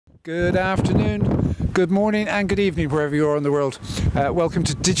Good afternoon, good morning and good evening wherever you are in the world. Welcome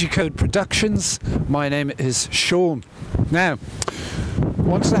to Digicode Productions. My name is Sean. Now, I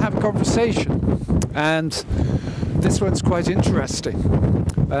wanted to have a conversation and this one's quite interesting.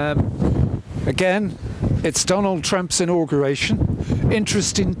 Again, it's Donald Trump's inauguration.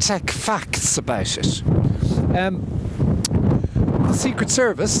 Interesting tech facts about it. The Secret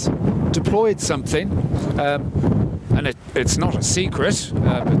Service deployed something and it's not a secret,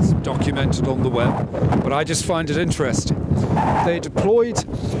 it's documented on the web, but I just find it interesting. They deployed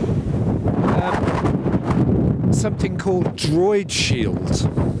something called Droid Shield.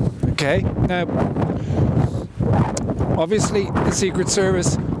 Okay, now obviously the Secret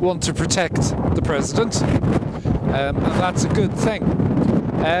Service want to protect the president, and that's a good thing.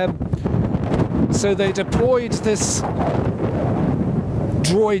 So they deployed this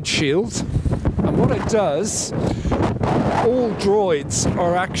Droid Shield, and what it does, all droids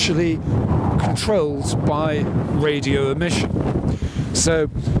are actually controlled by radio emission. So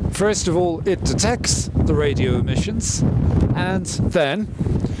first of all, it detects the radio emissions and then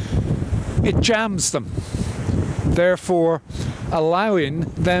it jams them, therefore allowing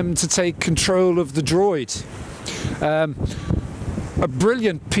them to take control of the droid. A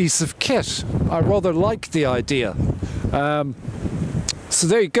brilliant piece of kit. I rather like the idea. So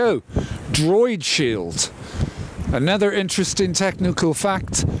there you go, Droid Shield. Another interesting technical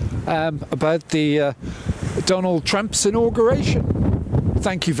fact about the Donald Trump's inauguration.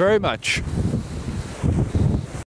 Thank you very much.